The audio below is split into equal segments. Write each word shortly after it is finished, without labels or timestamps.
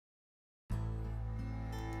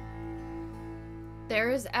There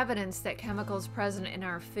is evidence that chemicals present in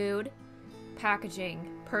our food, packaging,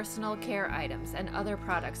 personal care items, and other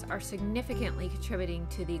products are significantly contributing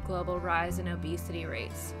to the global rise in obesity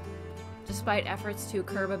rates. Despite efforts to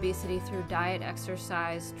curb obesity through diet,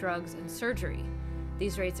 exercise, drugs, and surgery,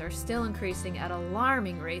 these rates are still increasing at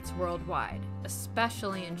alarming rates worldwide,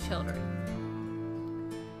 especially in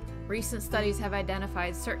children. Recent studies have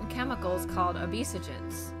identified certain chemicals called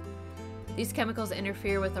obesogens. These chemicals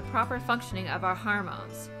interfere with the proper functioning of our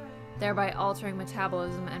hormones, thereby altering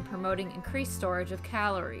metabolism and promoting increased storage of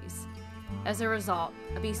calories. As a result,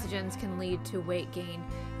 obesogens can lead to weight gain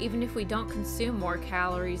even if we don't consume more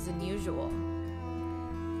calories than usual.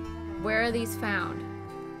 Where are these found?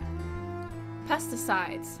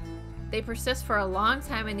 Pesticides. They persist for a long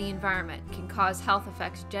time in the environment, can cause health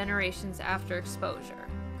effects generations after exposure.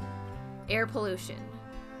 Air pollution.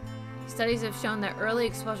 Studies have shown that early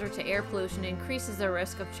exposure to air pollution increases the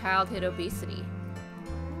risk of childhood obesity.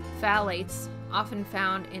 Phthalates, often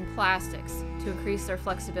found in plastics to increase their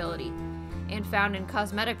flexibility, and found in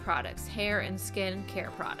cosmetic products, hair and skin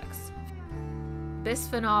care products.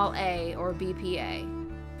 Bisphenol A, or BPA.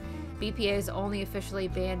 BPA is only officially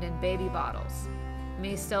banned in baby bottles. You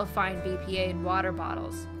may still find BPA in water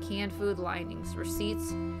bottles, canned food linings,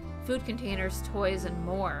 receipts, food containers, toys, and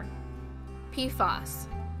more. PFAS,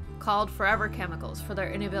 called forever chemicals for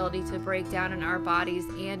their inability to break down in our bodies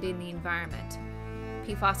and in the environment.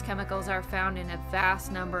 PFAS chemicals are found in a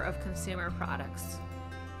vast number of consumer products.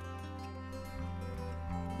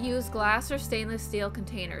 Use glass or stainless steel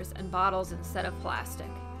containers and bottles instead of plastic.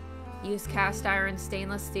 Use cast iron,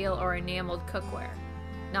 stainless steel, or enameled cookware.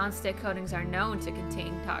 Non-stick coatings are known to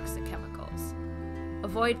contain toxic chemicals.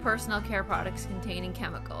 Avoid personal care products containing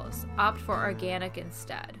chemicals. Opt for organic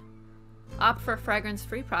instead. Opt for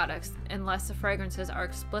fragrance-free products unless the fragrances are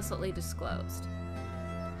explicitly disclosed.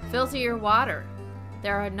 Filter your water.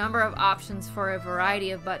 There are a number of options for a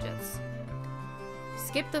variety of budgets.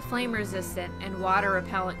 Skip the flame-resistant and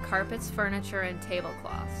water-repellent carpets, furniture, and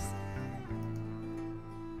tablecloths.